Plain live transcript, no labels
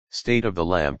State of the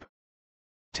lamp.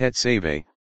 Tetsave,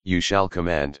 you shall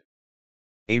command.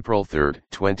 April 3,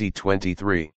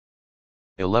 2023.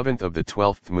 11th of the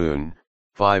 12th moon,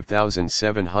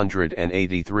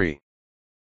 5783.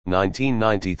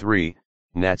 1993,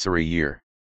 Natsari year.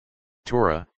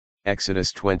 Torah,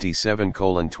 Exodus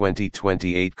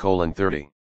 27:20-28:30.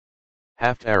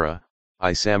 Haftarah,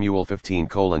 I Samuel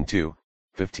 15:2,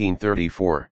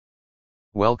 1534.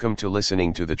 Welcome to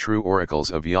listening to the true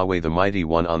oracles of Yahweh the Mighty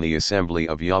One on the Assembly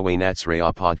of Yahweh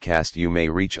Natsraya podcast. You may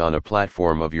reach on a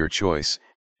platform of your choice,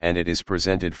 and it is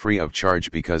presented free of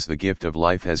charge because the gift of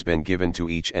life has been given to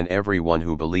each and every one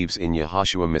who believes in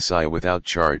Yahshua Messiah without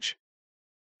charge.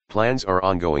 Plans are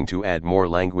ongoing to add more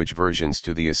language versions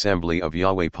to the Assembly of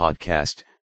Yahweh podcast,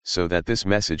 so that this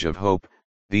message of hope,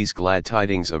 these glad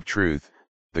tidings of truth,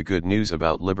 the good news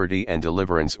about liberty and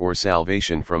deliverance or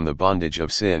salvation from the bondage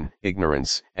of sin,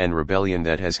 ignorance, and rebellion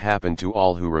that has happened to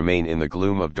all who remain in the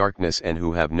gloom of darkness and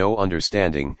who have no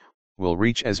understanding, will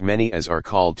reach as many as are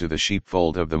called to the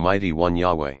sheepfold of the Mighty One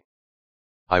Yahweh.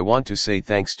 I want to say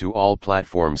thanks to all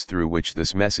platforms through which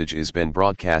this message is been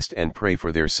broadcast and pray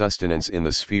for their sustenance in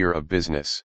the sphere of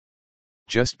business.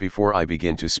 Just before I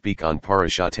begin to speak on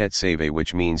Parashat Tetsave,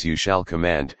 which means you shall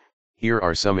command, here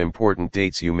are some important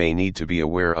dates you may need to be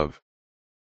aware of.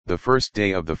 The first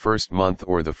day of the first month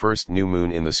or the first new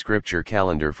moon in the scripture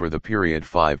calendar for the period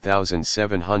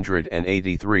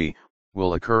 5783,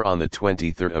 will occur on the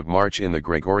 23rd of March in the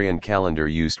Gregorian calendar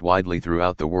used widely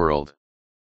throughout the world.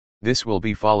 This will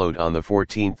be followed on the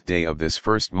 14th day of this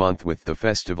first month with the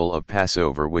festival of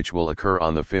Passover, which will occur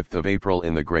on the 5th of April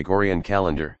in the Gregorian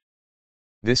calendar.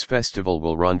 This festival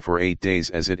will run for 8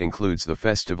 days as it includes the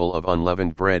festival of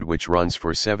unleavened bread, which runs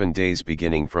for 7 days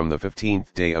beginning from the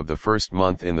 15th day of the first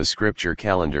month in the scripture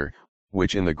calendar,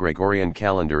 which in the Gregorian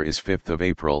calendar is 5th of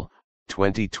April,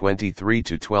 2023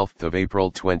 to 12th of April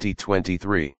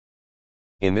 2023.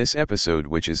 In this episode,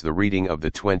 which is the reading of the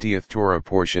 20th Torah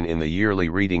portion in the yearly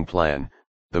reading plan,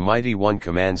 the Mighty One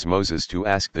commands Moses to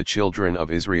ask the children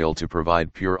of Israel to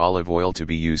provide pure olive oil to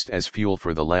be used as fuel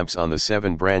for the lamps on the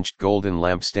 7-branched golden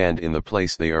lampstand in the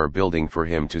place they are building for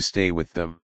him to stay with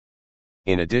them.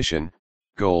 In addition,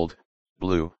 gold,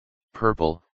 blue,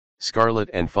 purple, scarlet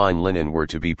and fine linen were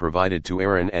to be provided to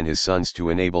Aaron and his sons to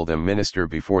enable them minister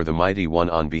before the Mighty One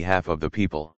on behalf of the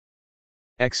people.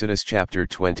 Exodus chapter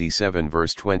 27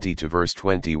 verse 20 to verse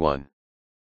 21.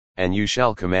 And you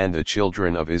shall command the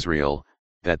children of Israel,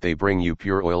 that they bring you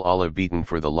pure oil olive beaten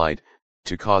for the light,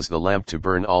 to cause the lamp to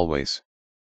burn always.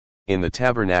 In the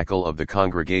tabernacle of the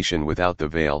congregation without the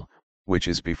veil, which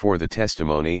is before the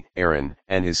testimony, Aaron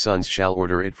and his sons shall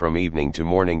order it from evening to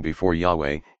morning before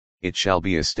Yahweh. It shall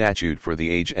be a statute for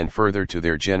the age and further to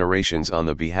their generations on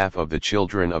the behalf of the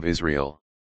children of Israel.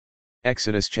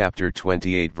 Exodus chapter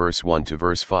 28 verse 1 to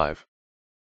verse 5.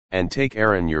 And take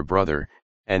Aaron your brother,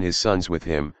 and his sons with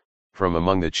him, from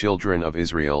among the children of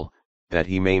Israel, that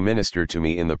he may minister to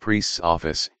me in the priest's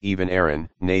office, even Aaron,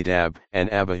 Nadab, and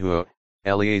Abihu,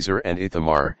 Eleazar and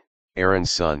Ithamar,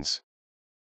 Aaron's sons.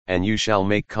 And you shall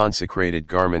make consecrated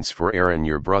garments for Aaron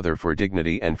your brother for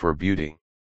dignity and for beauty.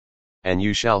 And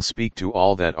you shall speak to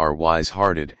all that are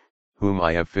wise-hearted, whom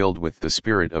I have filled with the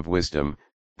spirit of wisdom,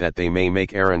 that they may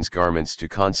make Aaron's garments to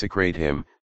consecrate him,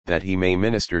 that he may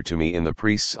minister to me in the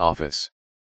priest's office.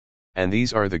 And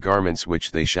these are the garments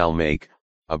which they shall make: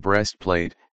 a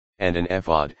breastplate, and an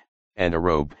ephod, and a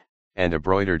robe, and a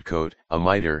broidered coat, a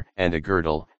mitre, and a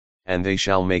girdle, and they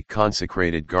shall make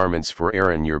consecrated garments for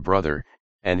Aaron your brother,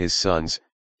 and his sons,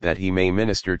 that he may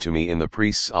minister to me in the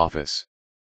priest's office.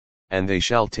 And they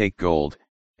shall take gold,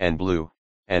 and blue,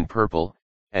 and purple,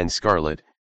 and scarlet,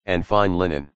 and fine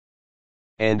linen.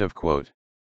 End of quote.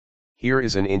 Here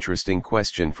is an interesting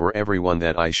question for everyone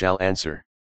that I shall answer.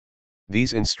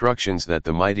 These instructions that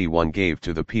the Mighty One gave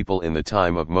to the people in the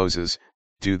time of Moses,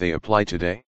 do they apply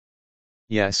today?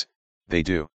 Yes, they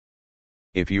do.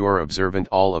 If you are observant,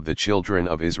 all of the children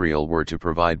of Israel were to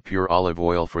provide pure olive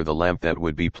oil for the lamp that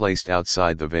would be placed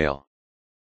outside the veil.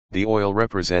 The oil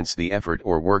represents the effort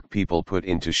or work people put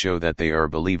in to show that they are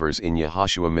believers in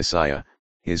Yahshua Messiah,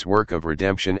 his work of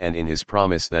redemption, and in his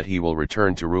promise that he will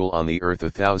return to rule on the earth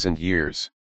 1,000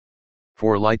 years.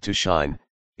 For light to shine,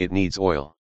 it needs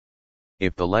oil.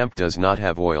 If the lamp does not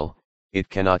have oil, it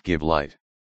cannot give light.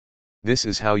 This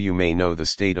is how you may know the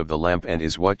state of the lamp, and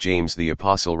is what James the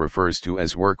Apostle refers to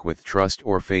as work with trust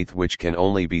or faith, which can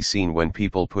only be seen when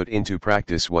people put into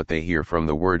practice what they hear from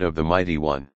the word of the Mighty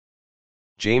One.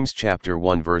 James chapter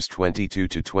 1 verse 22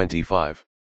 to 25.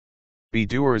 Be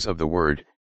doers of the word,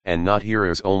 and not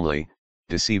hearers only,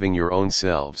 deceiving your own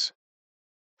selves.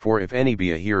 For if any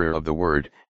be a hearer of the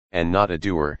word, and not a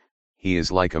doer, he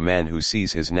is like a man who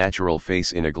sees his natural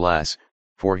face in a glass,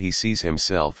 for he sees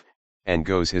himself, and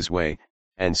goes his way,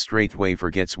 and straightway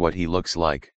forgets what he looks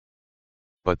like.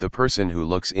 But the person who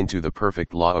looks into the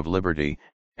perfect law of liberty,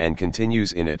 and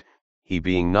continues in it, he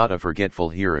being not a forgetful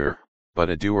hearer,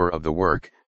 but a doer of the work,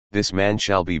 this man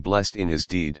shall be blessed in his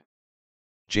deed.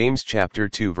 James chapter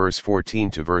 2 verse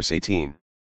 14 to verse 18.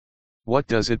 What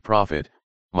does it profit,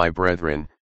 my brethren,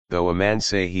 though a man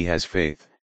say he has faith,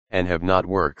 and have not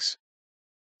works?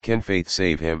 Can faith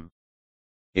save him?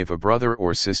 If a brother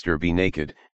or sister be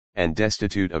naked, and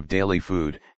destitute of daily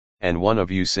food, and one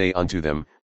of you say unto them,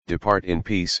 Depart in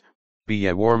peace, be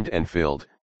ye warmed and filled,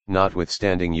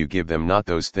 notwithstanding you give them not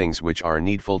those things which are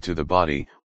needful to the body,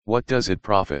 what does it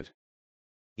profit?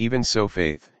 Even so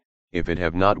faith, if it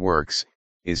have not works,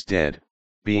 is dead,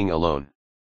 being alone.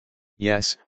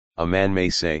 Yes, a man may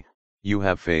say, You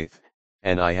have faith,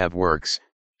 and I have works,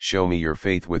 show me your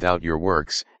faith without your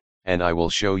works, and I will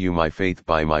show you my faith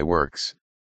by my works.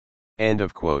 End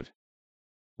of quote.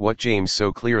 What James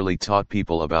so clearly taught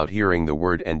people about hearing the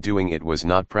word and doing it was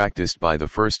not practiced by the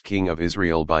first king of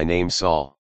Israel by name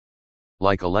Saul.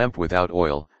 Like a lamp without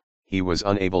oil, he was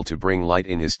unable to bring light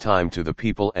in his time to the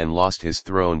people and lost his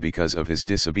throne because of his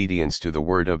disobedience to the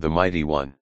word of the Mighty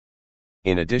One.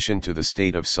 In addition to the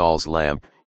state of Saul's lamp,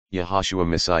 Yahushua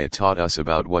Messiah taught us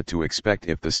about what to expect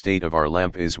if the state of our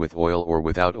lamp is with oil or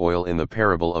without oil in the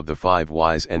parable of the 5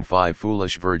 wise and 5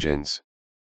 foolish virgins.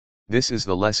 This is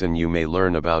the lesson you may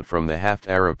learn about from the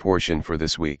Haftarah portion for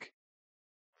this week.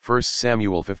 1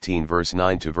 Samuel 15 verse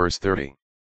 9 to verse 30.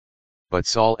 But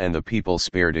Saul and the people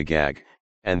spared Agag,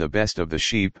 and the best of the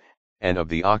sheep, and of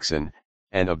the oxen,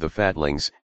 and of the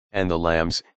fatlings, and the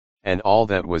lambs, and all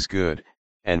that was good,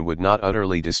 and would not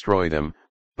utterly destroy them,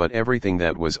 but everything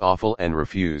that was awful and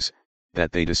refuse,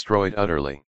 that they destroyed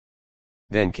utterly.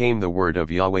 Then came the word of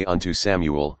Yahweh unto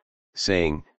Samuel,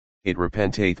 saying, It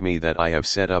repenteth me that I have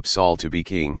set up Saul to be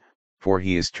king, for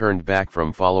he is turned back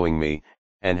from following me,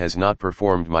 and has not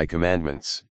performed my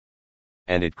commandments.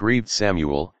 And it grieved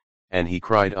Samuel, and he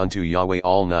cried unto Yahweh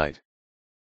all night.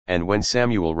 And when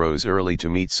Samuel rose early to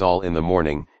meet Saul in the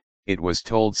morning, it was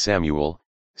told Samuel,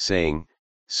 saying,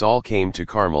 Saul came to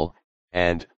Carmel,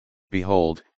 and,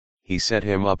 behold, he set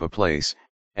him up a place,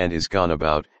 and is gone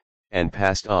about, and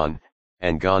passed on,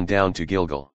 and gone down to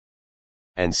Gilgal.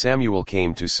 And Samuel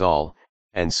came to Saul,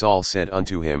 and Saul said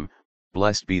unto him,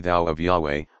 Blessed be thou of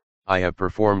Yahweh, I have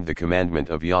performed the commandment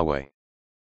of Yahweh.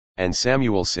 And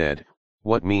Samuel said,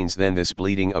 What means then this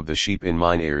bleating of the sheep in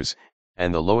mine ears,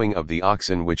 and the lowing of the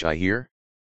oxen which I hear?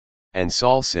 And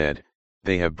Saul said,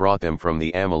 They have brought them from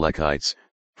the Amalekites,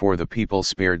 for the people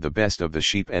spared the best of the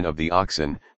sheep and of the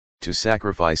oxen, to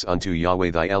sacrifice unto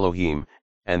Yahweh thy Elohim,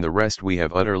 and the rest we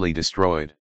have utterly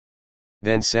destroyed.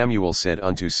 Then Samuel said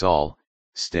unto Saul,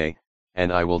 Stay,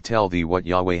 and I will tell thee what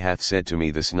Yahweh hath said to me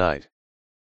this night.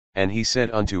 And he said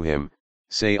unto him,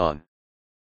 Say on.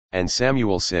 And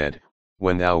Samuel said,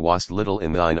 When thou wast little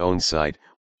in thine own sight,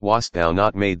 wast thou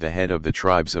not made the head of the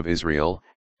tribes of Israel,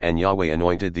 and Yahweh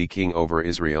anointed thee king over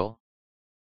Israel?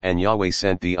 And Yahweh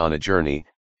sent thee on a journey,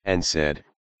 and said,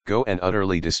 Go and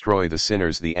utterly destroy the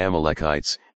sinners the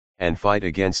Amalekites, and fight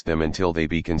against them until they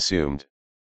be consumed.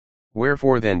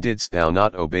 Wherefore then didst thou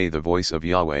not obey the voice of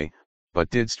Yahweh, but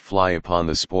didst fly upon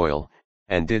the spoil,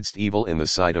 and didst evil in the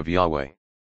sight of Yahweh?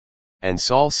 And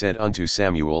Saul said unto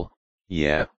Samuel,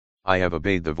 Yea, I have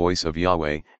obeyed the voice of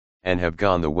Yahweh, and have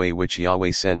gone the way which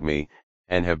Yahweh sent me,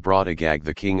 and have brought Agag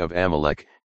the king of Amalek,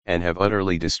 and have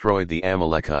utterly destroyed the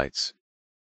Amalekites.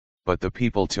 But the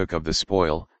people took of the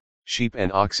spoil, sheep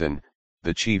and oxen,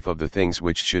 the chief of the things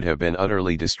which should have been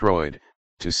utterly destroyed,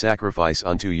 to sacrifice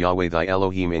unto Yahweh thy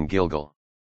Elohim in Gilgal.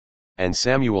 And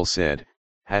Samuel said,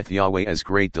 Hath Yahweh as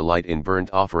great delight in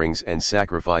burnt offerings and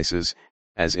sacrifices,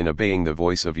 as in obeying the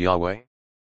voice of Yahweh?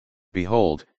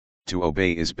 Behold, to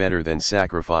obey is better than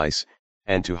sacrifice,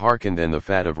 and to hearken than the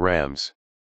fat of rams.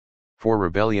 For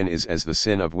rebellion is as the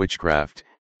sin of witchcraft,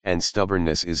 and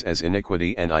stubbornness is as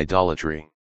iniquity and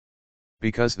idolatry.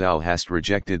 Because thou hast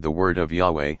rejected the word of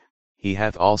Yahweh, he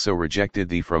hath also rejected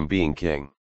thee from being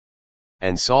king.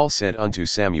 And Saul said unto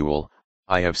Samuel,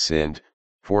 I have sinned,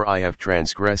 for I have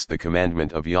transgressed the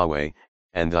commandment of Yahweh,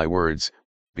 and thy words,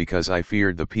 because I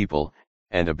feared the people,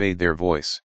 and obeyed their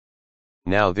voice.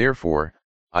 Now therefore,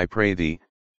 I pray thee,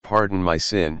 pardon my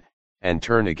sin, and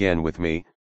turn again with me,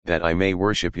 that I may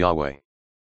worship Yahweh.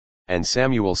 And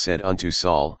Samuel said unto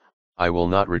Saul, I will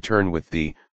not return with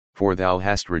thee, for thou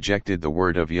hast rejected the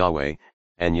word of Yahweh,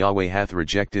 and Yahweh hath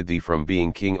rejected thee from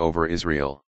being king over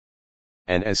Israel.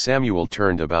 And as Samuel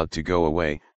turned about to go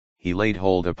away, he laid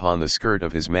hold upon the skirt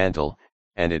of his mantle,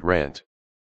 and it rent.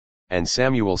 And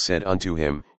Samuel said unto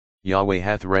him, Yahweh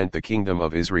hath rent the kingdom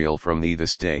of Israel from thee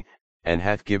this day, and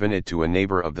hath given it to a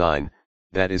neighbor of thine,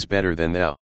 that is better than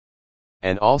thou.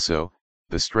 And also,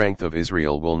 the strength of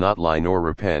Israel will not lie nor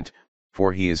repent,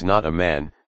 for he is not a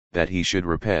man, that he should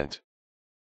repent.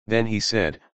 Then he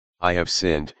said, I have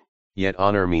sinned, yet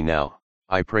honor me now,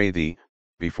 I pray thee,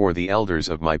 before the elders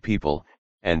of my people,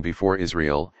 and before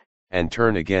Israel, and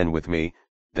turn again with me,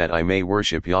 that I may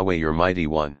worship Yahweh your mighty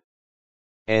one.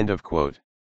 End of quote.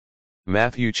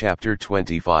 Matthew chapter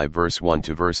 25 verse 1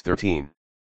 to verse 13.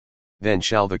 Then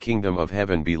shall the kingdom of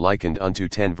heaven be likened unto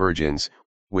 10 virgins,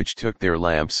 which took their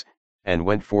lamps, and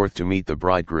went forth to meet the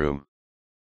bridegroom.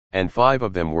 And 5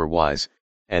 of them were wise,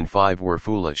 and 5 were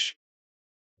foolish.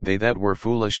 They that were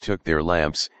foolish took their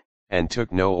lamps, and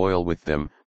took no oil with them,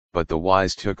 but the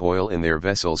wise took oil in their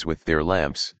vessels with their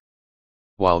lamps.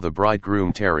 While the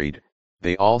bridegroom tarried,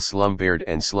 they all slumbered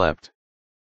and slept.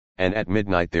 And at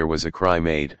midnight there was a cry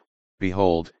made,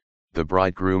 Behold, the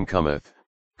bridegroom cometh,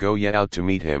 go ye out to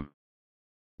meet him.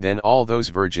 Then all those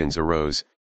virgins arose,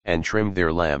 and trimmed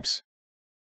their lamps.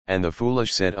 And the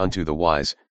foolish said unto the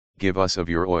wise, Give us of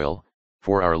your oil,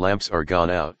 for our lamps are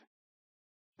gone out.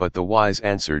 But the wise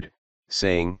answered,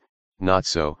 saying, Not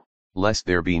so, lest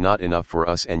there be not enough for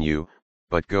us and you,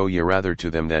 but go ye rather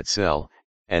to them that sell,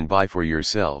 and buy for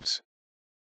yourselves.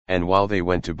 And while they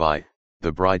went to buy,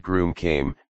 the bridegroom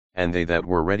came, and they that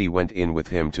were ready went in with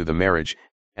him to the marriage,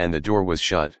 and the door was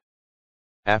shut.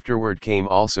 Afterward came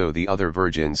also the other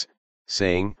virgins,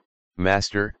 saying,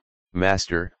 Master,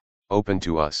 Master, open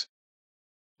to us.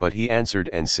 But he answered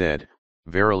and said,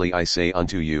 Verily I say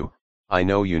unto you, I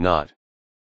know you not.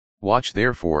 Watch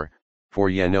therefore, for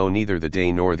ye know neither the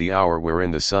day nor the hour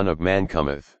wherein the Son of Man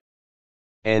cometh.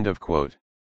 End of quote.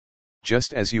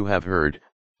 Just as you have heard,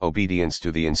 obedience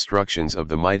to the instructions of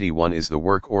the Mighty One is the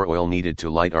work or oil needed to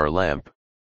light our lamp.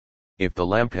 If the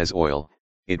lamp has oil,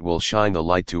 it will shine the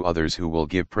light to others who will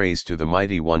give praise to the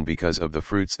Mighty One because of the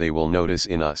fruits they will notice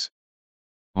in us.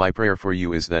 My prayer for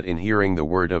you is that in hearing the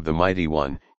word of the Mighty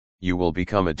One, you will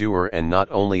become a doer and not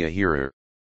only a hearer.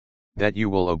 That you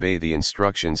will obey the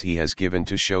instructions he has given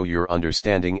to show your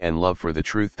understanding and love for the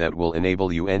truth that will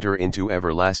enable you enter into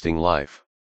everlasting life.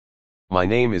 My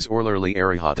name is Orlerly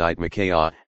Arihadite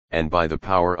Micaiah, and by the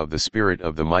power of the Spirit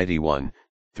of the Mighty One,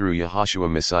 through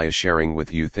Yahushua Messiah sharing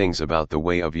with you things about the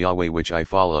way of Yahweh which I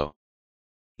follow.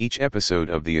 Each episode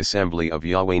of the Assembly of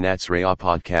Yahweh Natsraya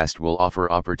podcast will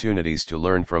offer opportunities to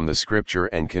learn from the scripture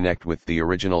and connect with the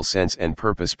original sense and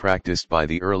purpose practiced by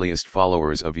the earliest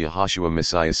followers of Yahushua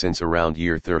Messiah since around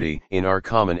year 30 in our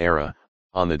common era,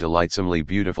 on the delightsomely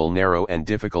beautiful narrow and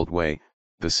difficult way,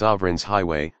 the Sovereign's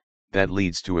highway, that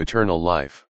leads to eternal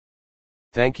life.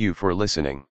 Thank you for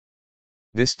listening.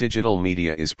 This digital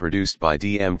media is produced by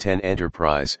DM10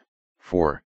 Enterprise,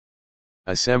 for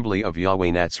Assembly of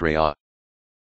Yahweh Natsraya.